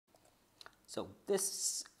So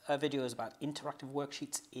this video is about interactive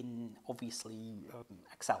worksheets in, obviously,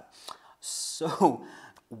 Excel. So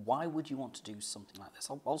why would you want to do something like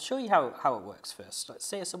this? I'll show you how it works first. Let's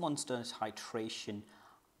say someone's done a titration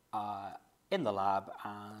in the lab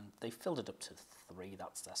and they filled it up to 3,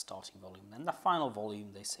 that's their starting volume. Then the final volume,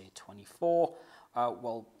 they say 24.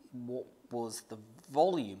 Well, what was the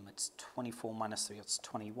volume? It's 24 minus 3, it's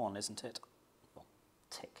 21, isn't it? Well,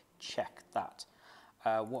 tick, check that.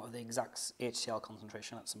 What are the exact HCl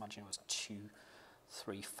concentration? Let's imagine it was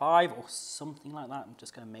 235 or something like that. I'm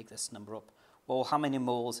just going to make this number up. Well, how many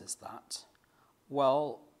moles is that?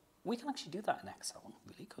 Well, we can actually do that in Excel,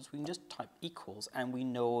 really, because we can just type equals, and we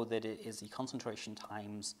know that it is the concentration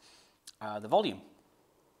times the volume.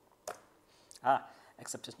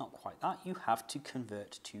 Except it's not quite that. You have to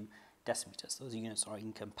convert to decimeters. Those units are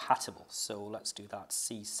incompatible. So let's do that.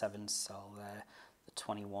 C7 cell there, the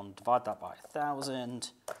 21, divide that by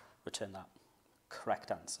 1,000, return that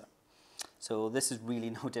correct answer. So this is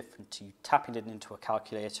really no different to tapping it into a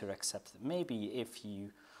calculator, except that maybe if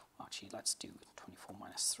you, actually let's do 24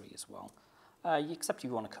 minus 3 as well. Except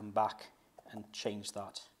you want to come back and change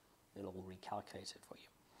that, it'll recalculate it for you.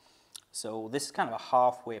 So this is kind of a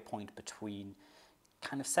halfway point between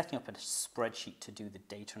kind of setting up a spreadsheet to do the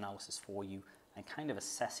data analysis for you and kind of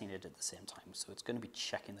assessing it at the same time. So it's going to be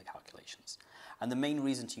checking the calculations. And the main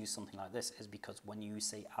reason to use something like this is because when you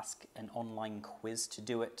say ask an online quiz to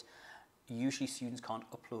do it, usually students can't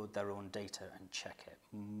upload their own data and check it.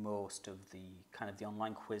 Most of the kind of the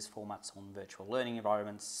online quiz formats on virtual learning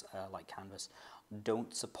environments like Canvas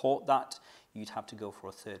don't support that. You'd have to go for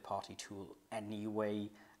a third-party tool anyway,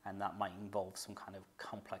 and that might involve some kind of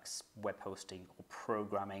complex web hosting or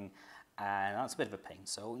programming, and that's a bit of a pain.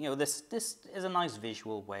 So, you know, this is a nice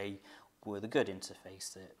visual way with a good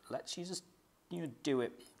interface that lets you just, you know, do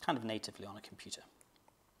it kind of natively on a computer.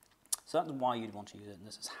 So that's why you'd want to use it, and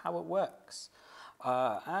this is how it works.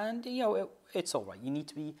 And, you know, it's all right. You need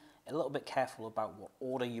to be a little bit careful about what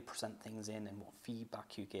order you present things in and what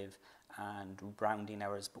feedback you give and rounding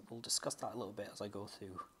errors, but we'll discuss that a little bit as I go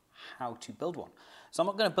through how to build one. So I'm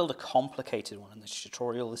not going to build a complicated one in this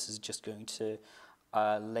tutorial. This is just going to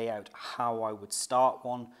lay out how I would start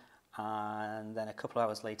one, and then a couple of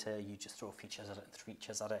hours later you just throw features at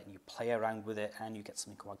it and you play around with it and you get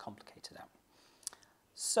something quite complicated out.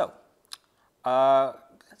 So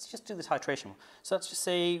let's just do the titration one. So let's just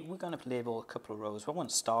say we're going to label a couple of rows. I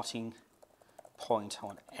want starting point, I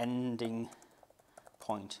want ending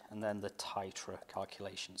point, and then the titer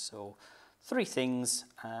calculation. So 3 things,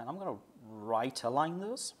 and I'm going to right align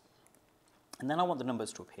those, and then I want the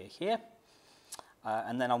numbers to appear here,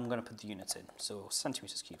 and then I'm going to put the units in. So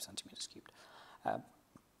centimeters cubed,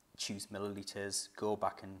 choose milliliters, go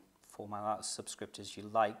back and format that subscript as you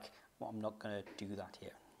like. Well, I'm not going to do that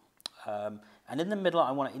here. And in the middle,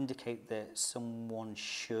 I want to indicate that someone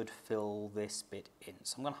should fill this bit in.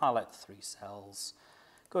 So I'm going to highlight the 3 cells,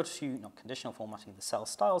 go to not conditional formatting, the cell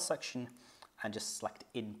style section, and just select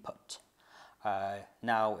input.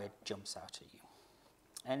 Now it jumps out at you.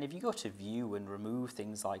 And if you go to view and remove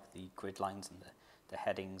things like the grid lines and the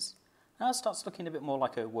headings, now it starts looking a bit more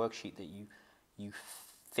like a worksheet that you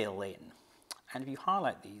fill in. And if you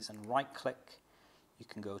highlight these and right click, you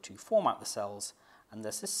can go to format the cells, and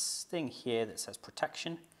there's this thing here that says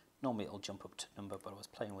protection. Normally it'll jump up to number, but I was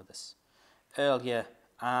playing with this earlier,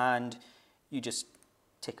 and you just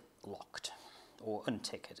tick locked, or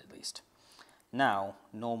untick it at least. Now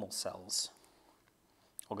normal cells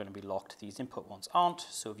are going to be locked. These input ones aren't.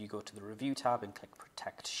 So if you go to the review tab and click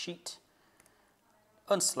protect sheet,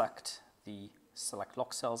 unselect the select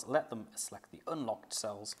locked cells, let them select the unlocked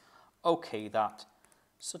cells, okay that,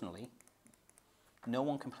 suddenly no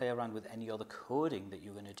one can play around with any other coding that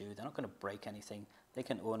you're going to do. They're not going to break anything. They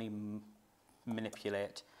can only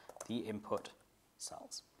manipulate the input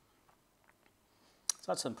cells.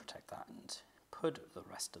 So let's unprotect that and put the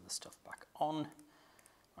rest of the stuff back on.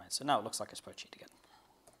 Right, so now it looks like a spreadsheet again.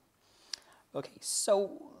 Okay,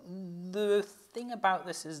 so the thing about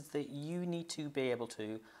this is that you need to be able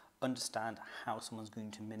to understand how someone's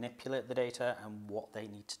going to manipulate the data and what they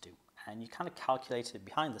need to do. And you kind of calculate it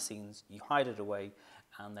behind the scenes, you hide it away,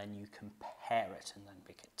 and then you compare it and then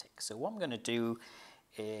make it tick. So what I'm going to do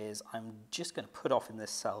is I'm just going to put off in this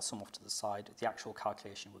cell, some off to the side, the actual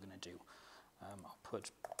calculation we're going to do. I'll put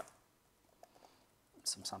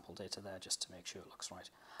some sample data there just to make sure it looks right.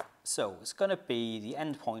 So it's going to be the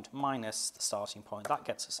end point minus the starting point. That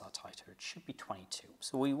gets us our titer. It should be 22.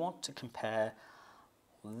 So we want to compare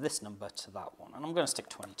this number to that one. And I'm going to stick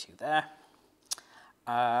 22 there.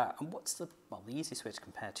 And what's the easiest way to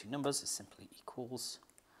compare 2 numbers is simply equals.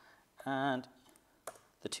 And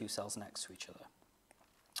the two cells next to each other.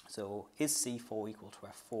 So is C4 equal to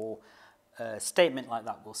F4? A statement like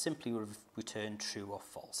that will simply return true or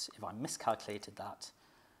false. If I miscalculated that,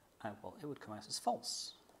 well, it would come out as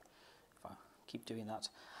false if I keep doing that,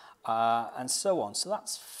 and so on. So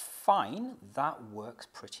that's fine. That works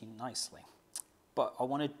pretty nicely. But I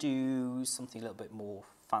want to do something a little bit more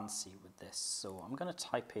fancy with this. So I'm going to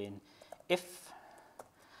type in if,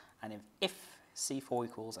 and if C4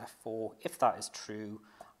 equals F4, if that is true,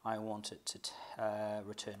 I want it to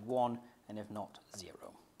return 1, and if not, 0.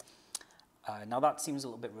 Now that seems a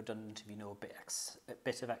little bit redundant if you know a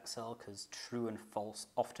bit of Excel, because true and false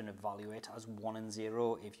often evaluate as 1 and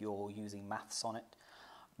 0 if you're using maths on it.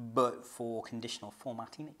 But for conditional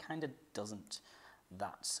formatting, it kind of doesn't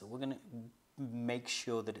that. So we're going to make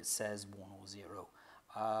sure that it says 1 or 0.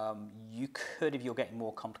 You could, if you're getting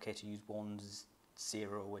more complicated, use 1,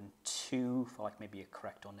 0 and 2 for like maybe a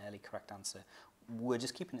correct or nearly correct answer. We're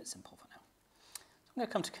just keeping it simple for now. So I'm going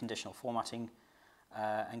to come to conditional formatting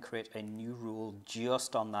and create a new rule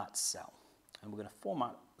just on that cell. And we're going to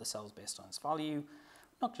format the cells based on its value.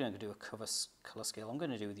 I'm not going to do a color scale. I'm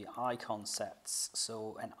going to do the icon sets.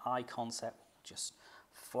 So an icon set will just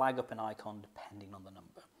flag up an icon depending on the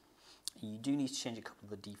number. You do need to change a couple of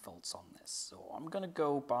the defaults on this. So I'm going to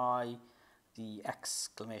go by the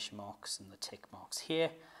exclamation marks and the tick marks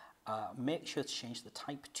here. Make sure to change the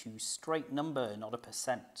type to straight number, not a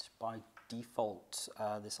percent. By default,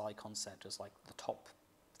 this icon set is like the top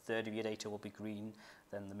third of your data will be green,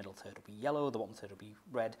 then the middle third will be yellow, the bottom third will be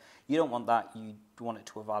red. You don't want that. You want it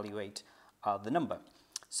to evaluate the number.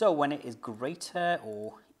 So when it is greater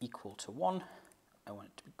or equal to 1, I want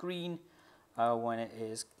it to be green. When it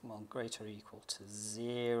is greater or equal to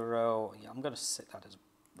 0, yeah, I'm going to set that as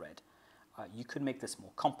red. You could make this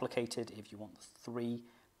more complicated if you want the 3,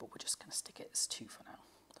 but we're just going to stick it as 2 for now.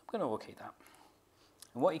 I'm going to OK that.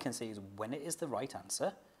 And what you can see is when it is the right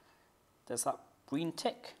answer, there's that green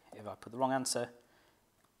tick. If I put the wrong answer,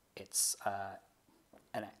 it's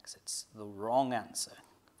an X. It's the wrong answer.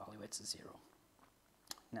 Evaluates as 0.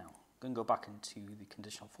 Now, I'm going to go back into the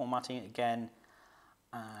conditional formatting again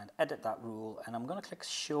and edit that rule. And I'm going to click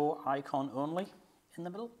Show Icon Only in the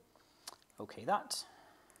middle. OK that.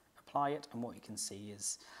 Apply it. And what you can see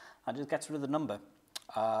is I just gets rid of the number.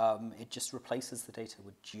 It just replaces the data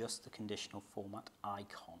with just the conditional format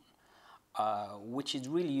icon, which is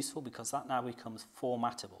really useful because that now becomes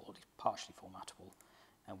formattable, partially formattable,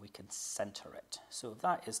 and we can center it. So if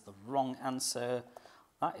that is the wrong answer,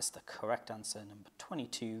 that is the correct answer, number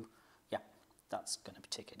 22. Yeah, that's going to be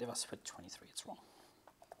ticked. If I put 23, it's wrong.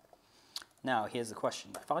 Now, here's the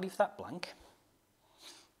question. If I leave that blank,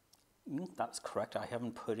 that's correct. I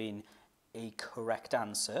haven't put in a correct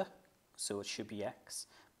answer, so it should be X.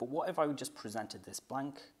 But what if I just presented this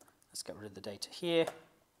blank? Let's get rid of the data here.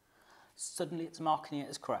 Suddenly it's marking it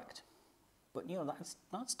as correct. But you know,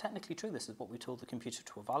 that's technically true. This is what we told the computer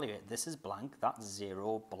to evaluate. This is blank, that's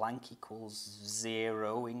 0. Blank equals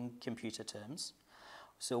 0 in computer terms.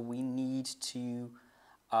 So we need to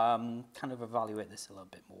kind of evaluate this a little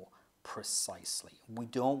bit more precisely. We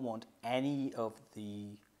don't want any of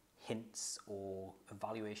the hints or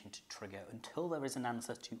evaluation to trigger until there is an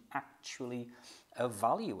answer to actually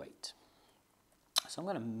evaluate. So I'm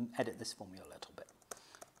going to edit this formula a little bit.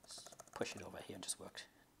 Let's push it over here and just work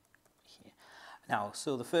here. Now,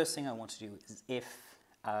 so the first thing I want to do is if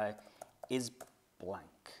is blank.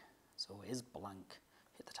 So is blank,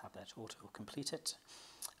 hit the tab there to auto-complete it.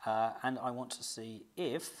 And I want to see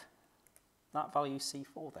if that value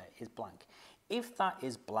C4 there is blank. If that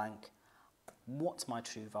is blank, what's my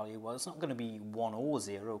true value? Well, it's not going to be 1 or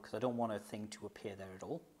 0 because I don't want a thing to appear there at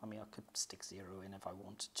all. I mean, I could stick 0 in if I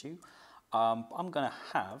wanted to. I'm going to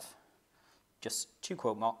have just 2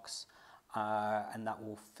 quote marks and that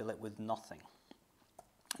will fill it with nothing.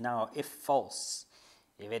 Now, if false,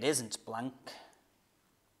 if it isn't blank,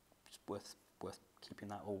 it's worth keeping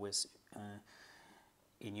that always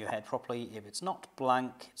in your head properly. If it's not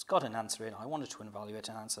blank, it's got an answer in. I wanted to evaluate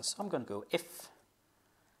an answer, so I'm going to go if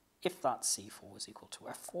that C4 is equal to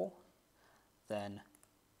F4, then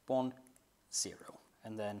 1, 0,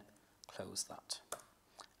 and then close that.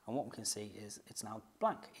 And what we can see is it's now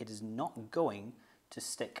blank. It is not going to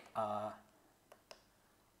stick a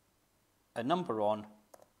number on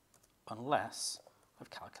unless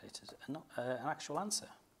I've calculated an actual answer.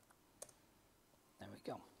 There we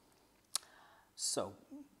go. So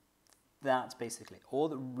that's basically all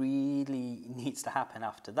that really needs to happen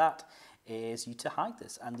after that is you to hide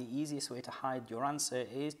this. And the easiest way to hide your answer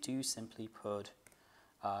is to simply put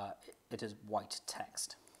it as white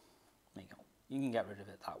text. There you go. You can get rid of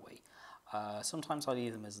it that way. Sometimes I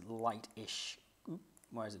leave them as light-ish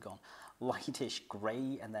where has it gone? Lightish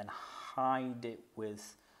grey, and then hide it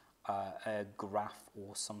with a graph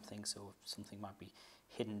or something, so something might be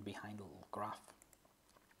hidden behind a little graph.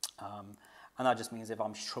 And that just means if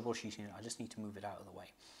I'm troubleshooting it, I just need to move it out of the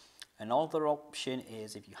way. Another option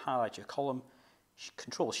is if you highlight your column,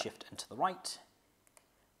 Control Shift and to the right,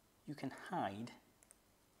 you can hide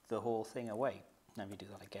the whole thing away. Now if you do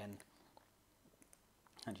that again,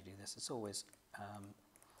 and you do this, it's always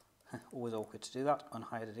always awkward to do that,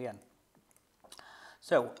 unhide it again.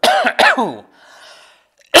 So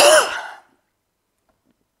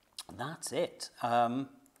that's it.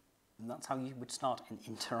 That's how you would start an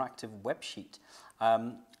interactive web sheet,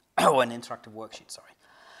 an interactive worksheet, sorry.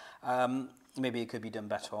 Maybe it could be done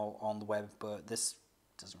better on the web, but this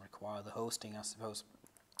doesn't require the hosting, I suppose.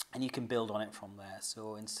 And you can build on it from there.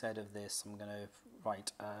 So instead of this, I'm going to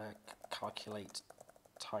write calculate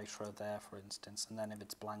titra there, for instance, and then if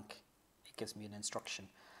it's blank, it gives me an instruction.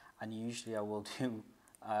 And usually I will do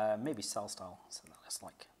maybe cell style, so that's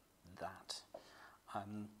like that.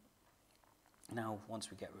 Now, once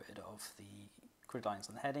we get rid of the grid lines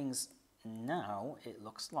and the headings, now it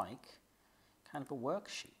looks like kind of a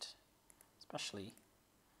worksheet, especially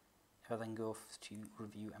if I then go to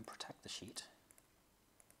review and protect the sheet.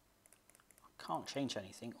 I can't change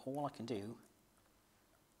anything. All I can do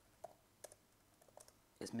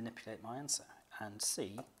is manipulate my answer and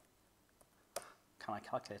see, can I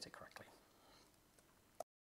calculate it correctly?